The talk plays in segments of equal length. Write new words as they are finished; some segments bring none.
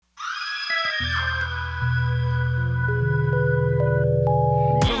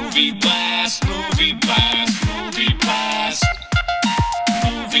Movie blast, movie blast, movie blast.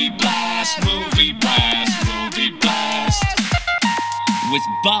 Movie blast, movie blast, movie blast. With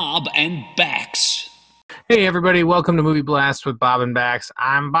Bob and Bax. Hey everybody, welcome to Movie Blast with Bob and Bax.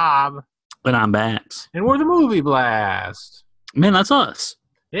 I'm Bob. And I'm Bax. And we're the Movie Blast. Man, that's us.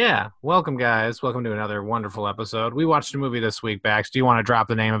 Yeah, welcome guys. Welcome to another wonderful episode. We watched a movie this week, Bax. Do you want to drop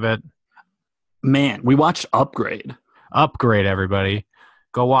the name of it? Man, we watched Upgrade. Upgrade, everybody.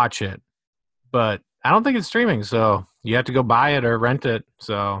 Go watch it. But I don't think it's streaming, so you have to go buy it or rent it.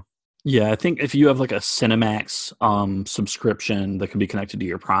 So Yeah, I think if you have like a Cinemax subscription that can be connected to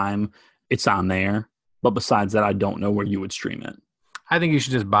your Prime, it's on there. But besides that, I don't know where you would stream it. I think you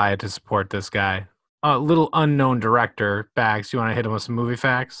should just buy it to support this guy. A little unknown director. Bax, do you want to hit him with some movie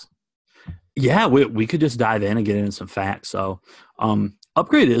facts? Yeah, we could just dive in and get into some facts. So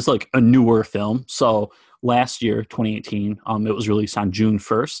Upgrade is like a newer film. So last year, 2018, it was released on June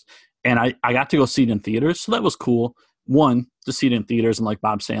 1st. And I got to go see it in theaters. So that was cool. One, to see it in theaters. And like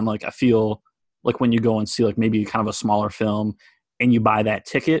Bob's saying, like I feel like when you go and see like maybe kind of a smaller film and you buy that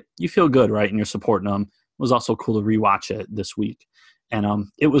ticket, you feel good, right? And you're supporting them. It was also cool to rewatch it this week. And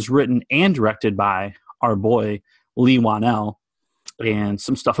it was written and directed by our boy, Leigh Whannell. And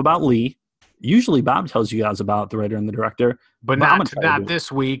some stuff about Leigh. Usually Bob tells you guys about the writer and the director. But not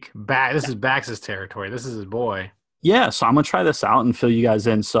this week. This is Bax's territory. This is his boy. Yeah, so I'm going to try this out and fill you guys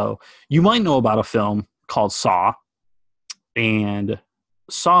in. So you might know about a film called Saw. And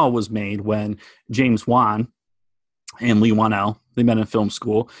Saw was made when James Wan and Leigh Whannell, they met in film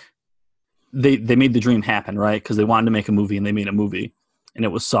school. They made the dream happen, right? Because they wanted to make a movie and they made a movie. And it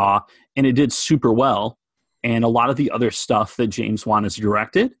was Saw. And it did super well. And a lot of the other stuff that James Wan has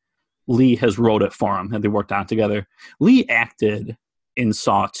directed, Leigh has wrote it for him, and they worked on it together. Leigh acted in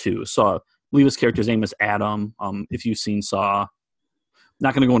Saw 2. So Leigh's character's name is Adam. If you've seen Saw,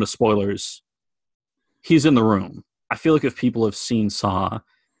 not going to go into spoilers. He's in the room. I feel like if people have seen Saw,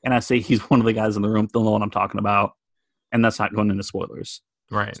 and I say he's one of the guys in the room, they'll know what I'm talking about, and that's not going into spoilers.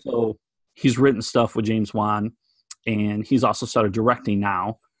 Right. So he's written stuff with James Wan, and he's also started directing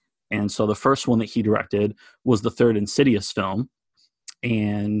now. And so the first one that he directed was the third Insidious film,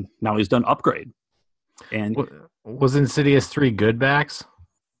 and now he's done Upgrade. And was Insidious 3 good, Bax?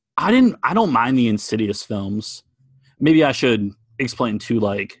 I don't mind the Insidious films. Maybe I should explain too,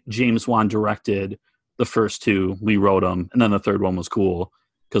 like James Wan directed the first two, Leigh wrote them, and then the third one was cool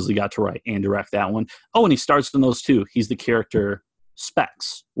because Leigh got to write and direct that one. Oh, and he starts in those two. He's the character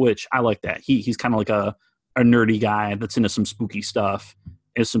Specs, which I like that. He's kind of like a nerdy guy that's into some spooky stuff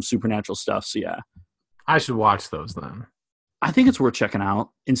and some supernatural stuff. So yeah. I should watch those then. I think it's worth checking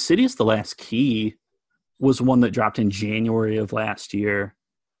out. Insidious: The Last Key was one that dropped in January of last year.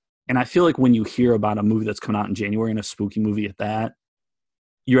 And I feel like when you hear about a movie that's coming out in January and a spooky movie at that,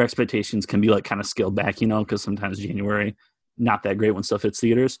 your expectations can be like kind of scaled back, because sometimes January, not that great when stuff hits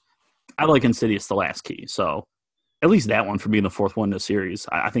theaters. I like Insidious: The Last Key. So at least that one for being the fourth one in the series,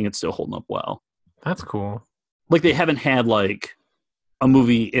 I think it's still holding up well. That's cool. Like they haven't had like a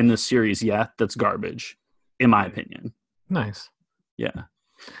movie in this series yet that's garbage, in my opinion. Nice. Yeah.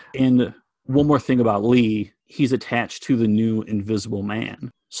 And one more thing about Leigh, he's attached to the new Invisible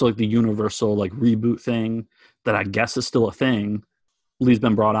Man. So like the Universal like reboot thing that I guess is still a thing, Leigh's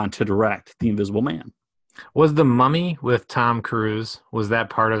been brought on to direct The Invisible Man. Was The Mummy with Tom Cruise, was that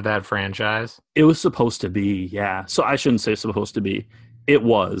part of that franchise? It was supposed to be, yeah. So I shouldn't say supposed to be. It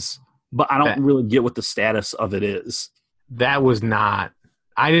was. But I don't really get what the status of it is. That was not.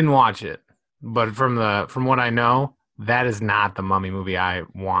 I didn't watch it. But from what I know, that is not the Mummy movie I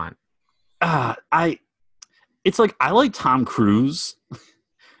want. It's like I like Tom Cruise.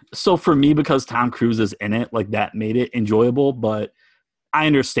 So for me, because Tom Cruise is in it, like that made it enjoyable, but I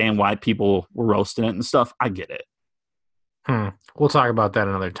understand why people were roasting it and stuff. I get it. We'll talk about that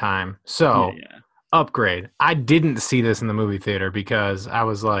another time. So, yeah. Upgrade. I didn't see this in the movie theater because I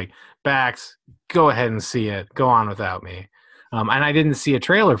was like, Bax, go ahead and see it. Go on without me. And I didn't see a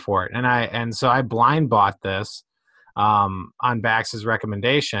trailer for it. And so I blind bought this on Bax's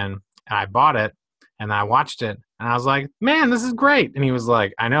recommendation, and I bought it, and I watched it, and I was like, man, this is great. And he was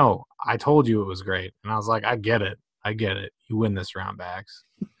like, I know. I told you it was great. And I was like, I get it. You win this round, Bax.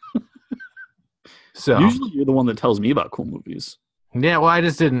 So usually you're the one that tells me about cool movies. Yeah, well, I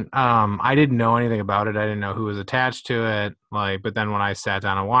just didn't. I didn't know anything about it. I didn't know who was attached to it. But then when I sat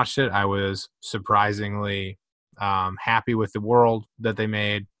down and watched it, I was surprisingly happy with the world that they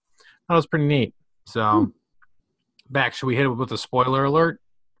made. That was pretty neat. So, Bax, should we hit it with a spoiler alert?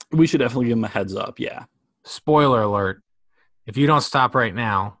 We should definitely give them a heads up. Yeah. Spoiler alert. If you don't stop right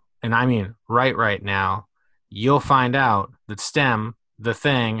now, and I mean right now, you'll find out that STEM, the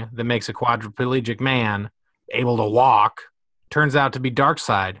thing that makes a quadriplegic man able to walk turns out to be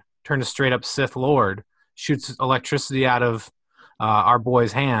Darkseid, turned a straight up Sith Lord, shoots electricity out of our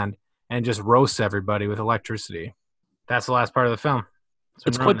boy's hand and just roasts everybody with electricity. That's the last part of the film.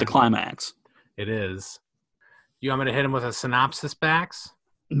 It's quite the climax. It is. You want me to hit him with a synopsis, Bax?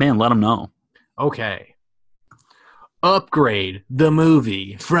 Man, let him know. Okay. Upgrade, the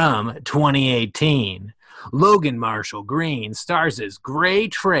movie from 2018. Logan Marshall Green stars as Gray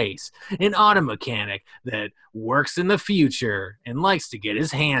Trace, an auto mechanic that works in the future and likes to get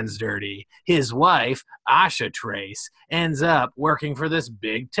his hands dirty. His wife, Asha Trace, ends up working for this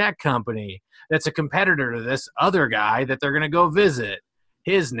big tech company that's a competitor to this other guy that they're going to go visit.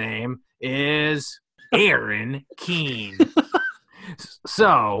 His name is Aaron Keene.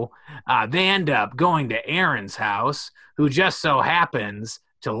 So they end up going to Aaron's house, who just so happens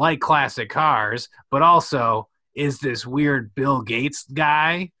to like classic cars, but also is this weird Bill Gates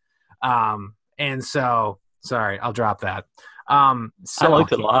guy. And so, sorry, I'll drop that. I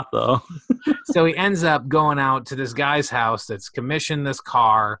liked it a lot, though. So he ends up going out to this guy's house that's commissioned this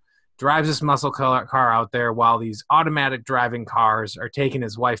car, drives this muscle car out there while these automatic driving cars are taking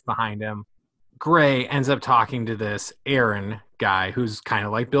his wife behind him. Gray ends up talking to this Aaron guy who's kind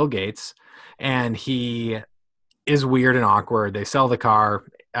of like Bill Gates, and he is weird and awkward. They sell the car.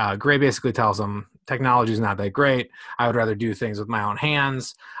 Gray basically tells him, technology is not that great. I would rather do things with my own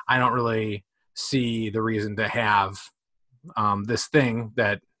hands. I don't really see the reason to have this thing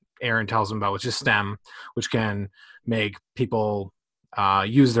that Aaron tells him about, which is STEM, which can make people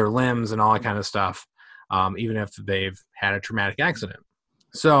use their limbs and all that kind of stuff, even if they've had a traumatic accident.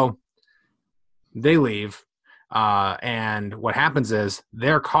 So they leave, and what happens is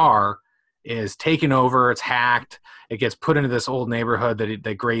their car is taken over. It's hacked. It gets put into this old neighborhood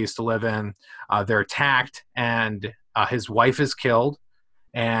that Gray used to live in. They're attacked, and his wife is killed.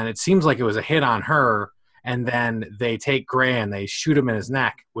 And it seems like it was a hit on her. And then they take Gray and they shoot him in his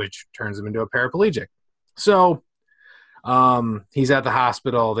neck, which turns him into a paraplegic. So he's at the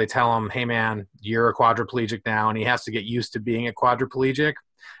hospital. They tell him, hey, man, you're a quadriplegic now. And he has to get used to being a quadriplegic.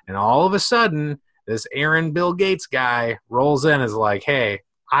 And all of a sudden, this Aaron Bill Gates guy rolls in and is like, hey,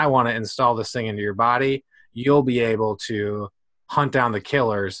 I want to install this thing into your body. You'll be able to hunt down the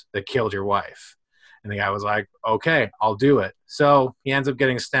killers that killed your wife. And the guy was like, okay, I'll do it. So he ends up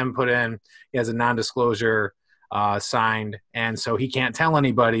getting STEM put in. He has a non-disclosure signed. And so he can't tell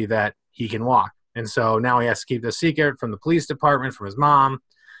anybody that he can walk. And so now he has to keep the secret from the police department, from his mom.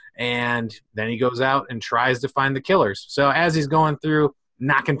 And then he goes out and tries to find the killers. So as he's going through,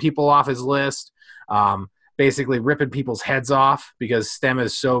 knocking people off his list, basically ripping people's heads off because STEM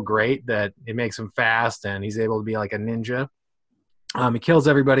is so great that it makes him fast and he's able to be like a ninja. He kills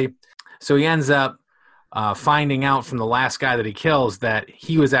everybody. So he ends up finding out from the last guy that he kills that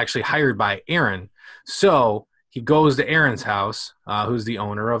he was actually hired by Aaron. So he goes to Aaron's house, who's the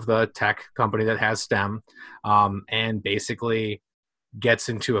owner of the tech company that has STEM, and basically gets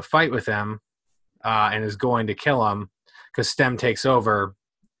into a fight with him and is going to kill him because STEM takes over.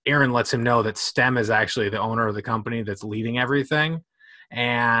 Aaron lets him know that STEM is actually the owner of the company that's leading everything.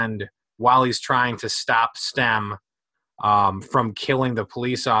 And while he's trying to stop STEM from killing the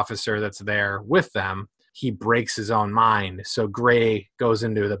police officer that's there with them, he breaks his own mind. So Gray goes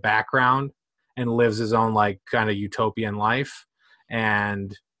into the background and lives his own like kind of utopian life.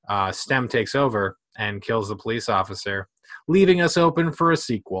 And STEM takes over and kills the police officer, leaving us open for a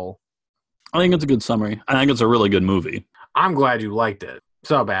sequel. I think it's a good summary. I think it's a really good movie. I'm glad you liked it.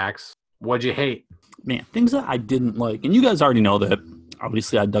 So, Bax, what'd you hate? Man, things that I didn't like, and you guys already know that.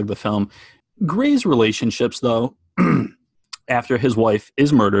 Obviously, I dug the film. Gray's relationships, though, after his wife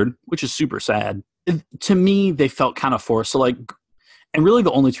is murdered, which is super sad, to me, they felt kind of forced. So, like, and really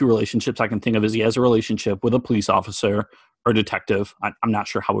the only two relationships I can think of is he has a relationship with a police officer or detective, I'm not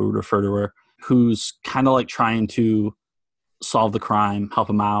sure how we would refer to her, who's kind of like trying to solve the crime,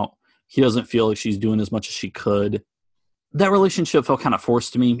 help him out. He doesn't feel like she's doing as much as she could. That relationship felt kind of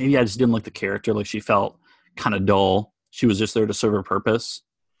forced to me. Maybe I just didn't like the character. Like she felt kind of dull. She was just there to serve her purpose.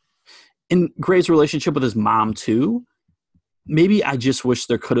 In Gray's relationship with his mom too, maybe I just wish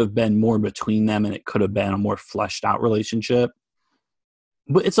there could have been more between them and it could have been a more fleshed out relationship.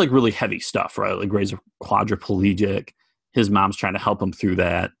 But it's like really heavy stuff, right? Like Gray's a quadriplegic. His mom's trying to help him through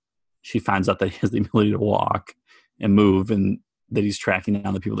that. She finds out that he has the ability to walk and move and that he's tracking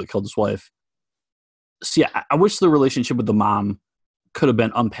down the people that killed his wife. So yeah, I wish the relationship with the mom could have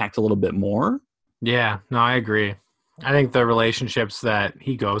been unpacked a little bit more. Yeah, no, I agree. I think the relationships that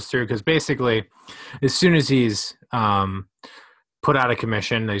he goes through, because basically as soon as he's put out of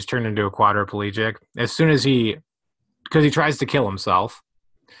commission, he's turned into a quadriplegic. As soon as he because he tries to kill himself.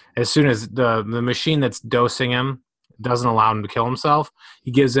 As soon as the machine that's dosing him doesn't allow him to kill himself,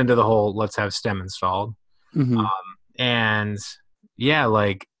 he gives into the whole let's have STEM installed. Mm-hmm. And yeah,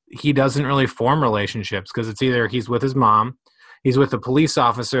 like he doesn't really form relationships because it's either he's with his mom, he's with the police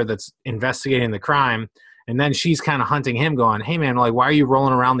officer that's investigating the crime, and then she's kind of hunting him going, hey man, like why are you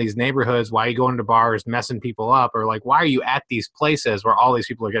rolling around these neighborhoods? Why are you going to bars, messing people up? Or like, why are you at these places where all these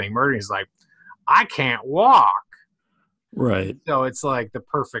people are getting murdered? He's like, I can't walk. Right. So it's like the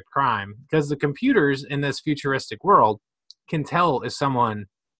perfect crime because the computers in this futuristic world can tell if someone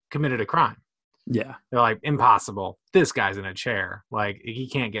committed a crime. Yeah. They're like, impossible. This guy's in a chair. Like, he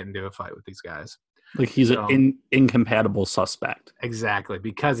can't get into a fight with these guys. Like, he's an incompatible suspect. Exactly,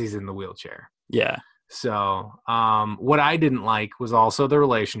 because he's in the wheelchair. Yeah. So what I didn't like was also the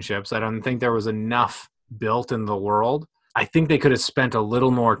relationships. I don't think there was enough built in the world. I think they could have spent a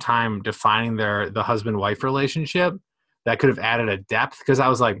little more time defining the husband-wife relationship. That could have added a depth because I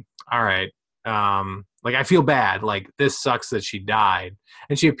was like, all right, like I feel bad. Like this sucks that she died.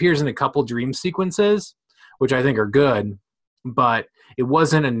 And she appears in a couple dream sequences, which I think are good, but it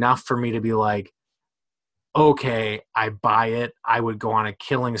wasn't enough for me to be like, okay, I buy it. I would go on a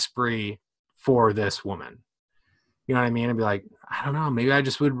killing spree for this woman. You know what I mean? I'd be like, I don't know, maybe I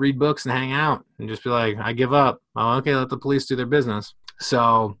just would read books and hang out and just be like, I give up. Oh, okay, let the police do their business.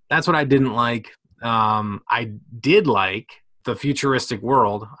 So that's what I didn't like. I did like the futuristic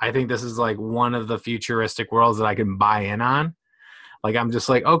world. I think this is like one of the futuristic worlds that I can buy in on. Like, I'm just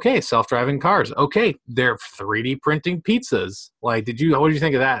like, okay, self-driving cars. Okay, they're 3D printing pizzas. Like, what did you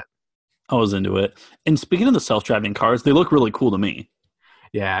think of that? I was into it. And speaking of the self-driving cars, they look really cool to me.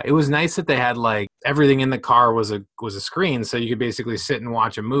 Yeah, it was nice that they had like everything in the car was a screen, so you could basically sit and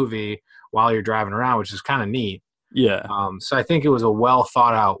watch a movie while you're driving around, which is kind of neat. Yeah. So I think it was a well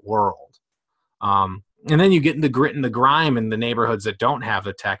thought out world. And then you get in the grit and the grime in the neighborhoods that don't have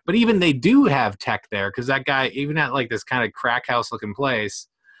the tech, but even they do have tech there because that guy, even at like this kind of crack house looking place,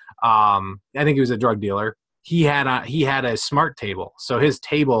 I think he was a drug dealer. He had a smart table, so his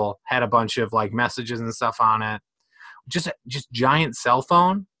table had a bunch of like messages and stuff on it. Just giant cell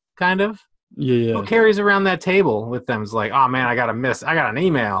phone kind of. Yeah. Who carries around that table with them? Is like, oh man, I got an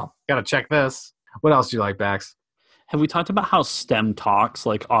email. Got to check this. What else do you like, Bax? Have we talked about how STEM talks?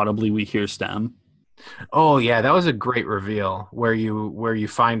 Like audibly, we hear STEM. Oh yeah, that was a great reveal where you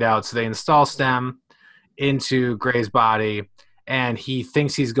find out. So they install STEM into Gray's body, and he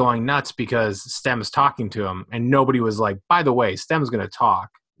thinks he's going nuts because STEM's talking to him, and nobody was like, by the way, STEM's going to talk.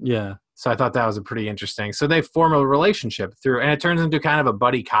 Yeah. So I thought that was a pretty interesting. So they form a relationship through, and it turns into kind of a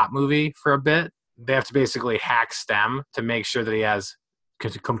buddy cop movie for a bit. They have to basically hack STEM to make sure that he has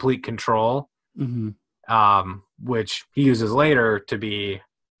complete control, which he uses later to be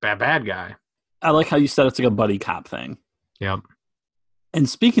bad guy. I like how you said it's like a buddy cop thing. Yep. And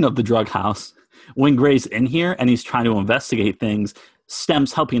speaking of the drug house, when Gray's in here and he's trying to investigate things,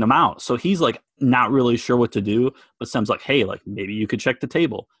 STEM's helping him out. So he's like not really sure what to do, but STEM's like, hey, like maybe you could check the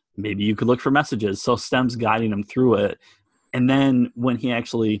table. Maybe you could look for messages. So STEM's guiding him through it. And then when he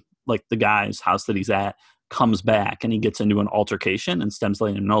actually, like the guy's house that he's at, comes back and he gets into an altercation and STEM's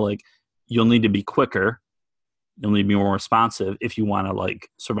letting him know, like, you'll need to be quicker. You'll need to be more responsive if you want to, like,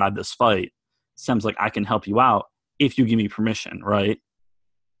 survive this fight. STEM's like, I can help you out if you give me permission, right?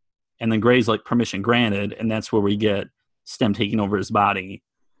 And then Gray's like, permission granted. And that's where we get STEM taking over his body.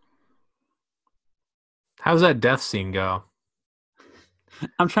 How's that death scene go?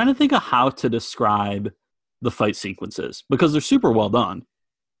 I'm trying to think of how to describe the fight sequences because they're super well done.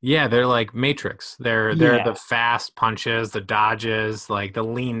 Yeah, they're like Matrix. They're the fast punches, the dodges, like the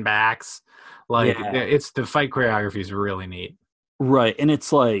lean backs. Like it's the fight choreography is really neat. Right. And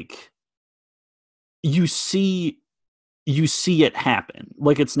it's like you see it happen.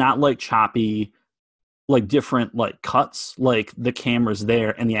 Like it's not like choppy, like different like cuts. Like the camera's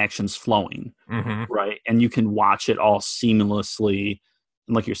there and the action's flowing. Right. And you can watch it all seamlessly.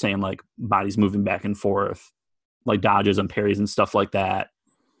 And like you're saying, like bodies moving back and forth, like dodges and parries and stuff like that.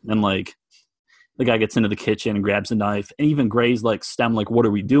 And like the guy gets into the kitchen and grabs a knife. And even Gray's like, STEM, like, what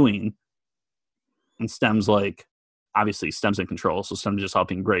are we doing? And STEM's like, obviously STEM's in control. So STEM's just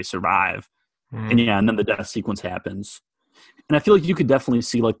helping Gray survive. And and then the death sequence happens. And I feel like you could definitely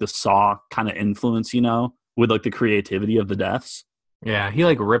see like the Saw kind of influence, you know, with like the creativity of the deaths. Yeah, he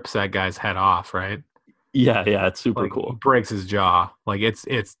like rips that guy's head off, right? Yeah, it's super like, cool. Breaks his jaw. Like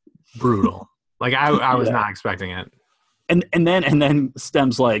it's brutal. Like I was not expecting it. And then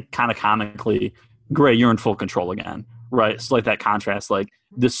STEM's like kind of comically, Gray, you're in full control again. Right. So like that contrast, like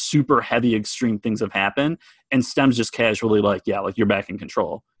the super heavy extreme things have happened and STEM's just casually like, yeah, like you're back in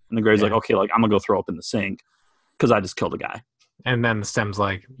control. And the Gray's like, okay, like I'm gonna go throw up in the sink. because I just killed a guy. And then Stem's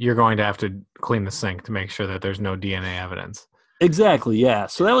like, you're going to have to clean the sink to make sure that there's no DNA evidence. Exactly, yeah.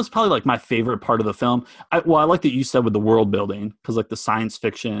 So that was probably like my favorite part of the film. I like that you said with the world building, because like the science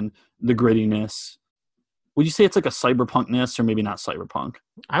fiction, the grittiness. Would you say it's like a cyberpunkness or maybe not cyberpunk?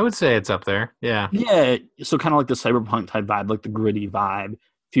 I would say it's up there. Yeah. Yeah, so kind of like the cyberpunk type vibe, like the gritty vibe,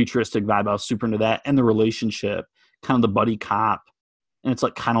 futuristic vibe. I was super into that. And the relationship, kind of the buddy cop. And it's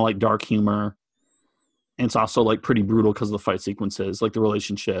like kind of like dark humor. And it's also like pretty brutal because of the fight sequences, like the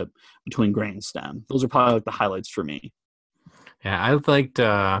relationship between Gray and Stem. Those are probably like the highlights for me. Yeah, I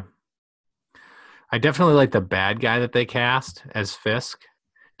definitely like the bad guy that they cast as Fisk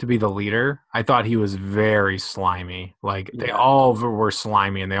to be the leader. I thought he was very slimy. Like they all were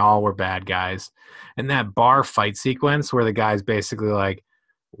slimy and they all were bad guys. And that bar fight sequence where the guy's basically like,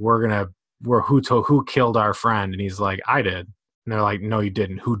 who killed our friend? And he's like, I did. And they're like, no, you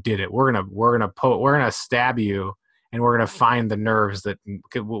didn't. Who did it? We're gonna stab you, and we're gonna find the nerves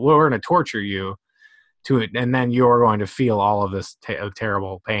we're gonna torture you to it, and then you're going to feel all of this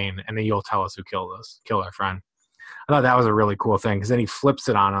terrible pain, and then you'll tell us who killed our friend. I thought that was a really cool thing because then he flips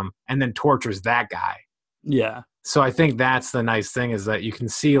it on him and then tortures that guy. Yeah. So I think that's the nice thing is that you can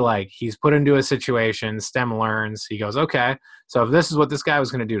see like he's put into a situation. Stem learns. He goes, okay, so if this is what this guy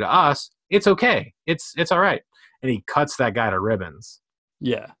was going to do to us, it's okay. It's all right. And he cuts that guy to ribbons.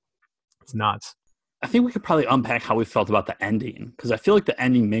 Yeah. It's nuts. I think we could probably unpack how we felt about the ending, because I feel like the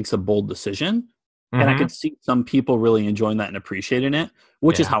ending makes a bold decision. And I could see some people really enjoying that and appreciating it,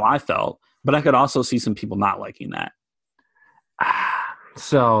 which is how I felt. But I could also see some people not liking that.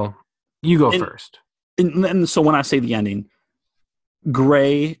 So you go first. And so when I say the ending,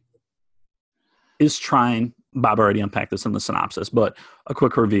 Gray is trying, Bob already unpacked this in the synopsis, but a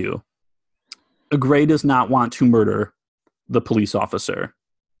quick review. Gray does not want to murder the police officer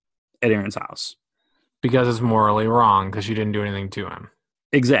at Aaron's house. Because it's morally wrong because she didn't do anything to him.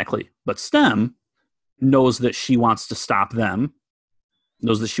 Exactly. But Stem knows that she wants to stop them,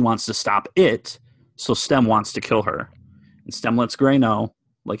 knows that she wants to stop it, so Stem wants to kill her. And Stem lets Gray know,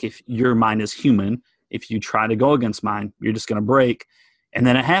 like, if your mind is human, if you try to go against mine, you're just going to break. And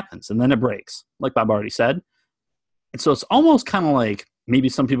then it happens, and then it breaks, like Bob already said. And so it's almost kind of like, maybe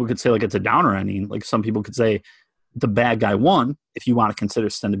some people could say, like, it's a downer ending. Like, some people could say the bad guy won, if you want to consider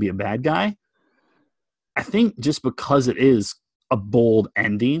Stem to be a bad guy. I think just because it is a bold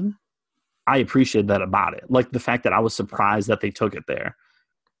ending, I appreciate that about it. Like the fact that I was surprised that they took it there.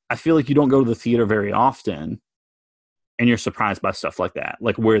 I feel like you don't go to the theater very often and you're surprised by stuff like that,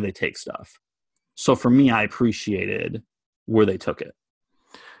 like where they take stuff. So for me, I appreciated where they took it.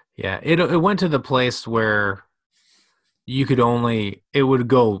 Yeah, it went to the place where it would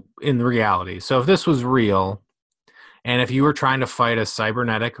go in reality. So if this was real, and if you were trying to fight a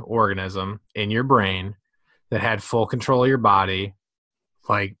cybernetic organism in your brain that had full control of your body,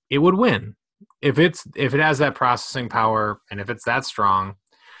 like it would win. If it has that processing power and if it's that strong,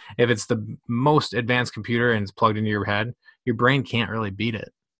 if it's the most advanced computer and it's plugged into your head, your brain can't really beat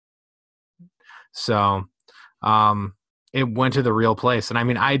it. So it went to the real place. And I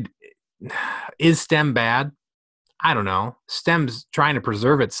mean, is STEM bad? I don't know. STEM's trying to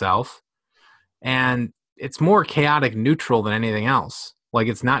preserve itself, and it's more chaotic neutral than anything else. Like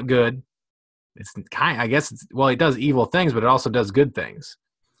it's not good. It's I guess it does evil things, but it also does good things.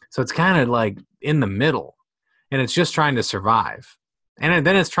 So it's kind of like in the middle, and it's just trying to survive. And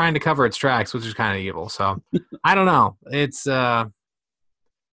then it's trying to cover its tracks, which is kind of evil. So I don't know. It's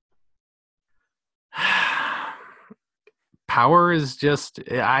power is just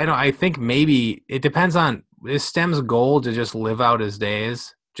I think maybe it depends on, is STEM's goal to just live out his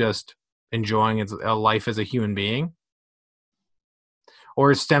days, just enjoying its life as a human being?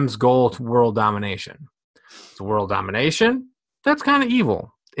 Or is STEM's goal to world domination? It's world domination. That's kind of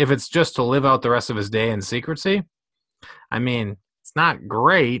evil. If it's just to live out the rest of his day in secrecy, I mean, it's not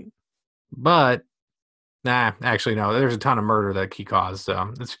great, but actually no, there's a ton of murder that he caused,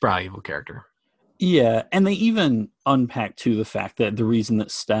 so it's probably an evil character. Yeah, and they even unpack too the fact that the reason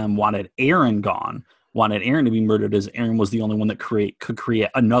that STEM wanted Aaron gone, wanted Aaron to be murdered, is Aaron was the only one that could create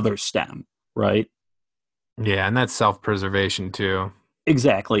another STEM, right? Yeah, and that's self-preservation too.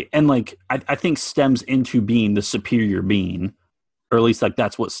 Exactly. And like I think STEM's into being the superior being, or at least like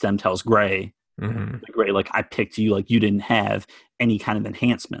that's what STEM tells Gray. Mm-hmm. Gray, like, I picked you, like you didn't have any kind of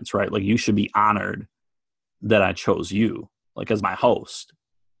enhancements, right? Like you should be honored that I chose you, like as my host.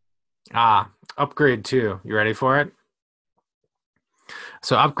 Upgrade 2. You ready for it?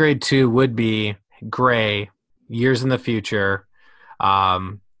 So upgrade 2 would be Gray, years in the future.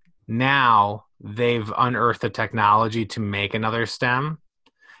 Now they've unearthed the technology to make another STEM,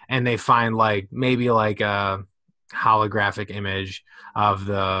 and they find maybe a holographic image of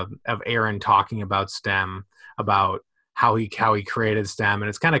Aaron talking about STEM, about how he created STEM, and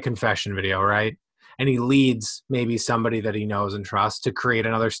it's kind of confession video, right? And he leads maybe somebody that he knows and trusts to create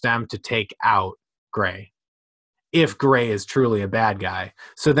another STEM to take out Gray, if Gray is truly a bad guy.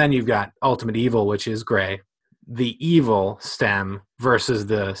 So then you've got Ultimate Evil, which is Gray, the evil STEM versus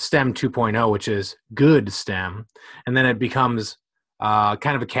the STEM 2.0, which is good STEM, and then it becomes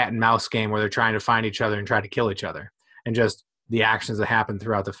kind of a cat and mouse game where they're trying to find each other and try to kill each other, and just the actions that happen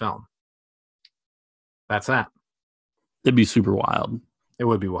throughout the film. That's that. It'd be super wild. It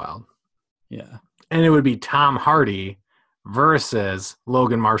would be wild. Yeah. And it would be Tom Hardy versus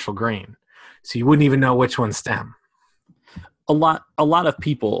Logan Marshall Green. So you wouldn't even know which one's STEM. A lot of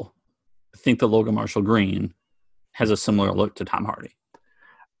people think that Logan Marshall Green has a similar look to Tom Hardy.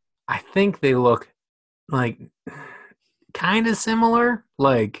 I think they look like kind of similar,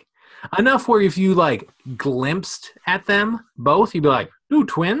 like enough where if you like glimpsed at them both, you'd be like, ooh,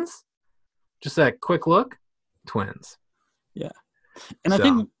 twins? Just that quick look, twins. Yeah. And I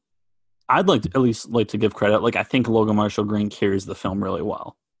think I'd at least like to give credit. Like, I think Logan Marshall Green carries the film really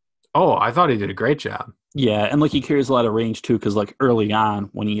well. Oh, I thought he did a great job. Yeah, and like he carries a lot of range too, because like early on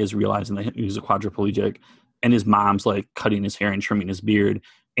when he is realizing that he's a quadriplegic, and his mom's like cutting his hair and trimming his beard,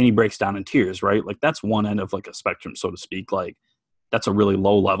 and he breaks down in tears, right? Like that's one end of like a spectrum, so to speak. Like that's a really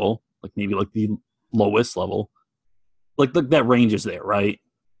low level, like maybe like the lowest level. Like that range is there, right?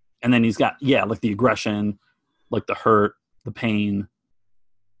 And then he's got like the aggression, like the hurt, the pain.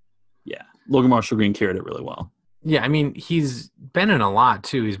 Yeah, Logan Marshall Green carried it really well. Yeah, I mean, he's been in a lot,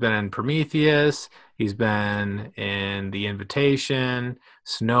 too. He's been in Prometheus. He's been in The Invitation,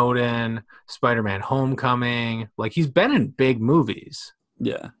 Snowden, Spider-Man Homecoming. Like, he's been in big movies.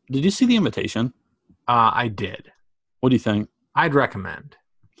 Yeah. Did you see The Invitation? I did. What do you think? I'd recommend.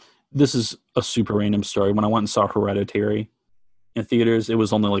 This is a super random story. When I went and saw Hereditary in theaters, it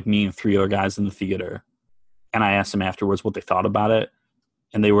was only like me and 3 other guys in the theater. And I asked them afterwards what they thought about it.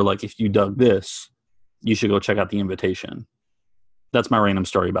 And they were like, if you dug this, you should go check out The Invitation. That's my random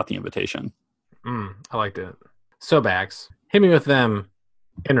story about The Invitation. I liked it. So, Bax, hit me with them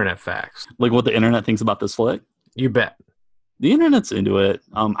internet facts. Like what the internet thinks about this flick? You bet. The internet's into it.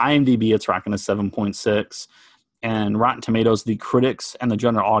 IMDb, it's rocking a 7.6. And Rotten Tomatoes, the critics and the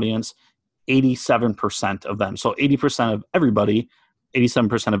general audience, 87% of them. So 80% of everybody,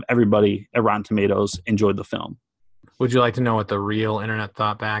 87% of everybody at Rotten Tomatoes enjoyed the film. Would you like to know what the real internet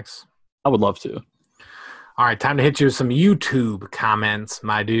thought, Bax? I would love to. All right, time to hit you with some YouTube comments,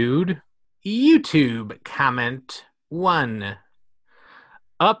 my dude. YouTube comment 1.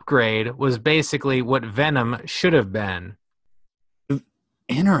 Upgrade was basically what Venom should have been.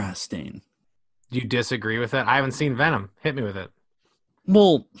 Interesting. Do you disagree with that? I haven't seen Venom. Hit me with it.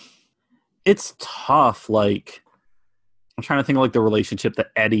 Well, it's tough. Like, I'm trying to think of like the relationship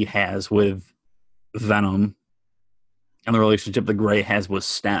that Eddie has with Venom and the relationship that Gray has with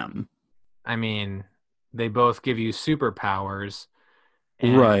STEM. I mean, they both give you superpowers.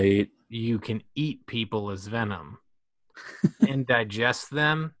 Right. You can eat people as Venom and digest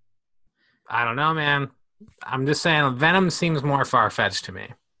them. I don't know, man. I'm just saying Venom seems more far-fetched to me.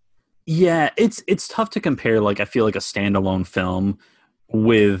 Yeah, it's tough to compare, like, I feel like a standalone film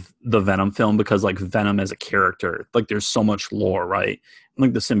with the Venom film because, like, Venom as a character, like, there's so much lore, right?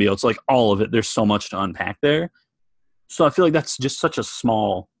 Like, the symbiotes, like, all of it, there's so much to unpack there. So I feel like that's just such a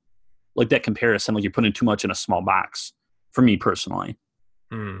small, like, that comparison, like, you're putting too much in a small box, for me personally.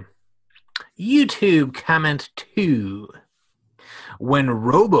 YouTube comment 2. When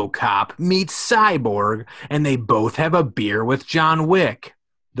RoboCop meets Cyborg and they both have a beer with John Wick.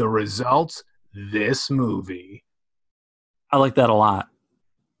 The results, this movie. I like that a lot.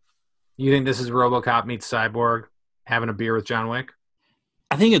 You think this is RoboCop meets Cyborg having a beer with John Wick?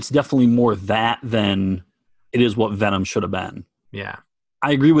 I think it's definitely more that than it is what Venom should have been. Yeah.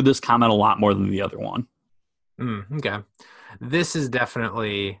 I agree with this comment a lot more than the other one. Okay. This is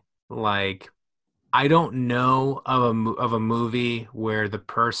definitely like, I don't know of a movie where the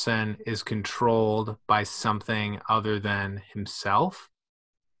person is controlled by something other than himself.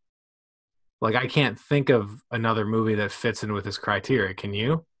 Like, I can't think of another movie that fits in with this criteria. Can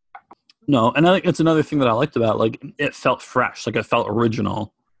you? No, and I think it's another thing that I liked about, like, it felt fresh, like it felt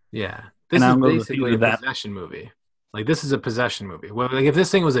original. Yeah. This is basically a possession movie. Like, this is a possession movie. Well, like, if this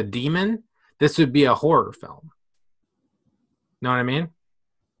thing was a demon, this would be a horror film. Know what I mean?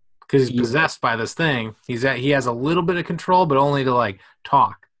 Because he's possessed by this thing. He has a little bit of control, but only to, like,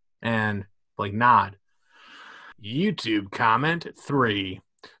 talk and, like, nod. YouTube comment 3.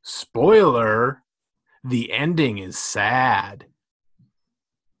 Spoiler, the ending is sad.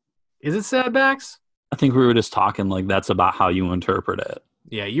 Is it sad, Bax? I think we were just talking like that's about how you interpret it.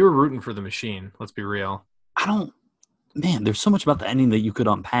 Yeah, you were rooting for the machine. Let's be real. Man, there's so much about the ending that you could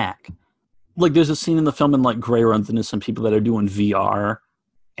unpack. Like, there's a scene in the film, and like Gray runs into some people that are doing VR,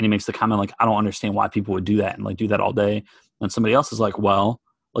 and he makes the comment like, I don't understand why people would do that and like do that all day. And somebody else is like, well,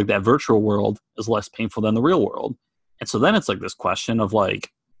 like that virtual world is less painful than the real world. And so then it's like this question of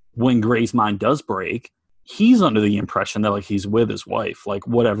like, when Gray's mind does break, he's under the impression that like he's with his wife, like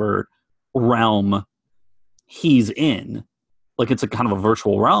whatever realm he's in, like it's a kind of a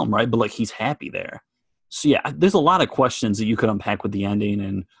virtual realm, right? But like he's happy there. So yeah, there's a lot of questions that you could unpack with the ending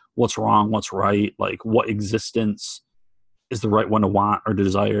and what's wrong, what's right, like what existence is the right one to want or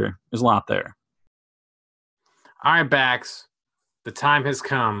desire. There's a lot there. All right, Bax, the time has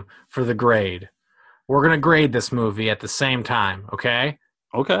come for the grade. We're going to grade this movie at the same time, okay?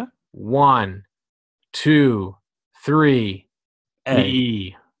 Okay. 1, 2, 3, A.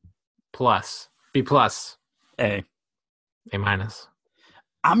 B plus, B plus, A. A minus.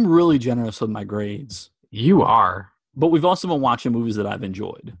 I'm really generous with my grades, You are. but we've also been watching movies that I've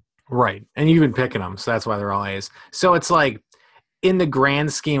enjoyed. Right. And you've been picking them, so that's why they're all A's. So it's like, in the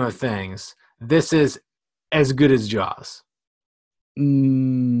grand scheme of things, this is as good as Jaws.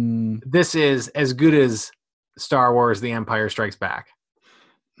 This is as good as Star Wars The Empire Strikes Back.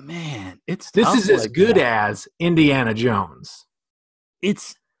 Man, this This is as good as Indiana Jones.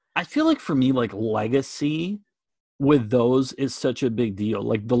 I feel like for me, like legacy with those is such a big deal.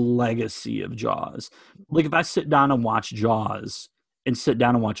 Like the legacy of Jaws. Like if I sit down and watch Jaws and sit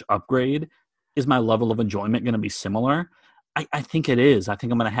down and watch Upgrade, is my level of enjoyment going to be similar? I think it is. I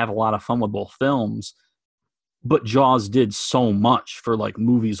think I'm going to have a lot of fun with both films. But Jaws did so much for like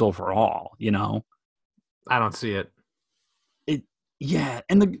movies overall, you know? I don't see it. Yeah,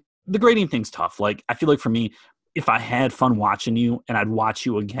 and the grading thing's tough. Like I feel like for me, if I had fun watching you and I'd watch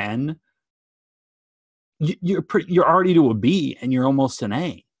you again, you're already to a B and you're almost an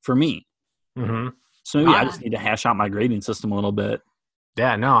A for me. Mm-hmm. So maybe I just need to hash out my grading system a little bit.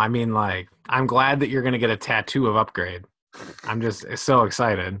 Yeah, no, I mean, like, I'm glad that you're going to get a tattoo of Upgrade. I'm just so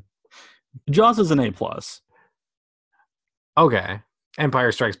excited. Jaws is an A plus. Okay.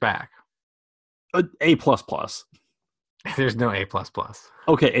 Empire Strikes Back. A plus plus. There's no A plus plus.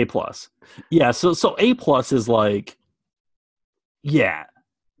 Okay, A plus. Yeah, so A plus is like, yeah,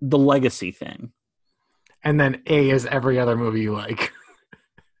 the legacy thing. And then A is every other movie you like.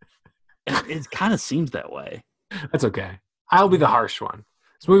 It kind of seems that way. That's okay. I'll be the harsh one.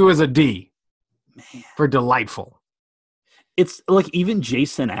 This movie was a D. Man. For delightful. It's like even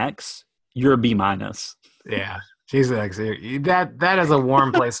Jason X, you're a B minus. Yeah. Jason X. That is a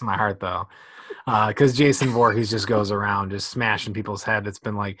warm place in my heart, though. Because Jason Voorhees just goes around just smashing people's head that's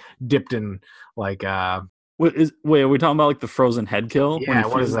been like dipped in like Wait, are we talking about like the frozen head kill? Yeah, when he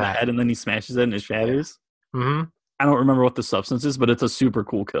what freezes is the that? head and then he smashes it and it shatters? Mm-hmm. I don't remember what the substance is, but it's a super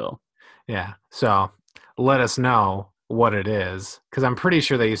cool kill. Yeah. So let us know what it is. Because I'm pretty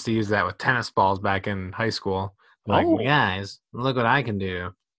sure they used to use that with tennis balls back in high school. Like, guys, look what I can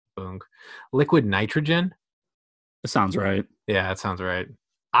do. Boom. Liquid nitrogen? It sounds right. Yeah, that sounds right.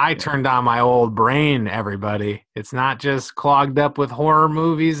 I turned on my old brain, everybody. It's not just clogged up with horror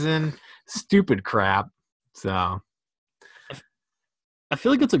movies and stupid crap. So I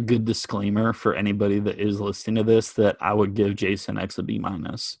feel like it's a good disclaimer for anybody that is listening to this that I would give Jason X a B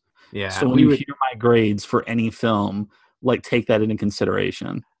minus. yeah. So when you hear my grades for any film, like take that into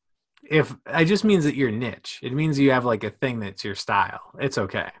consideration. If it just means that you're niche, it means you have like a thing that's your style. It's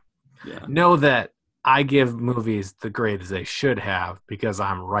okay. Yeah. Know that I give movies the grades they should have because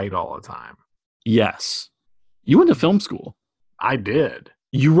I'm right all the time. Yes. You went to film school. I did.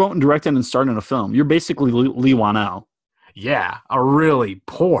 You wrote and directed and starred in a film. You're basically Leigh Whannell. Yeah, a really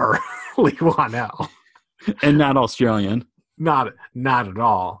poor Leigh Whannell. And not Australian. Not at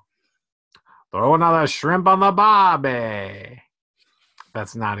all. Throw another shrimp on the barbie.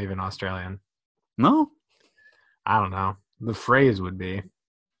 That's not even Australian. No? I don't know. The phrase would be.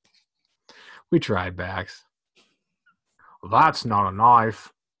 We tried, Bax. That's not a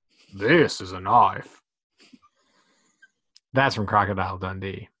knife. This is a knife. That's from Crocodile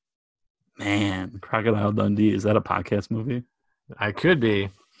Dundee. Man, Crocodile Dundee. Is that a podcast movie? I could be.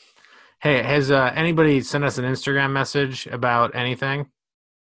 Hey, has anybody sent us an Instagram message about anything?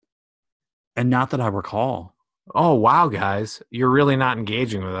 And not that I recall. Oh, wow, guys. You're really not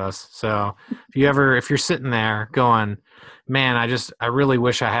engaging with us. So if you're sitting there going, man, I really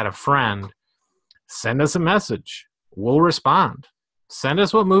wish I had a friend, send us a message. We'll respond. Send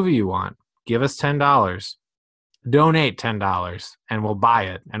us what movie you want. Give us $10. Donate $10 and we'll buy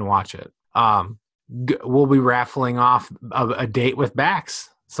it and watch it. We'll be raffling off a date with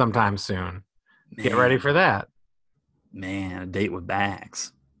Bax sometime soon. Get ready for that. Man, a date with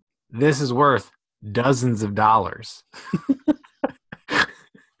Bax. This is worth dozens of dollars.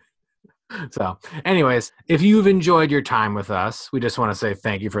 So, anyways, if you've enjoyed your time with us, we just want to say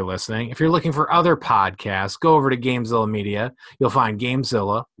thank you for listening. If you're looking for other podcasts, go over to Gamezilla Media. You'll find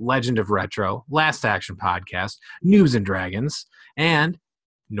Gamezilla, Legend of Retro, Last Action Podcast, News and Dragons, and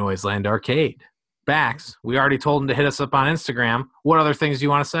Noiseland Arcade. Bax, we already told him to hit us up on Instagram. What other things do you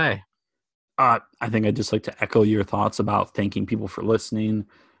want to say? I think I'd just like to echo your thoughts about thanking people for listening.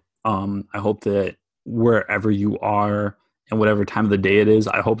 I hope that wherever you are and whatever time of the day it is,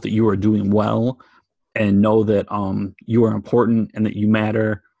 I hope that you are doing well and know that you are important and that you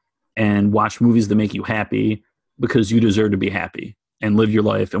matter, and watch movies that make you happy because you deserve to be happy, and live your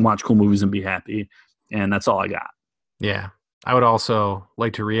life and watch cool movies and be happy. And that's all I got. Yeah. I would also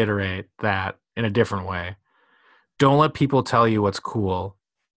like to reiterate that in a different way. Don't let people tell you what's cool.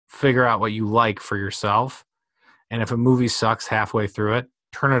 Figure out what you like for yourself. And if a movie sucks halfway through it,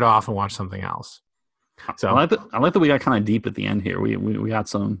 turn it off and watch something else. So I like that we got kind of deep at the end here. We got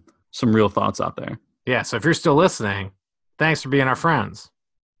some real thoughts out there. yeah, so if you're still listening, thanks for being our friends.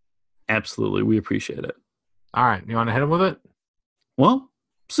 Absolutely. We appreciate it. All right, you want to hit them with it? Well,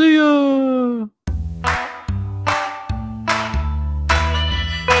 see ya.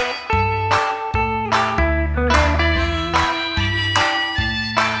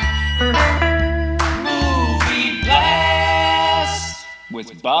 Movie Blast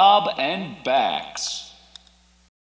with Bob and Bax.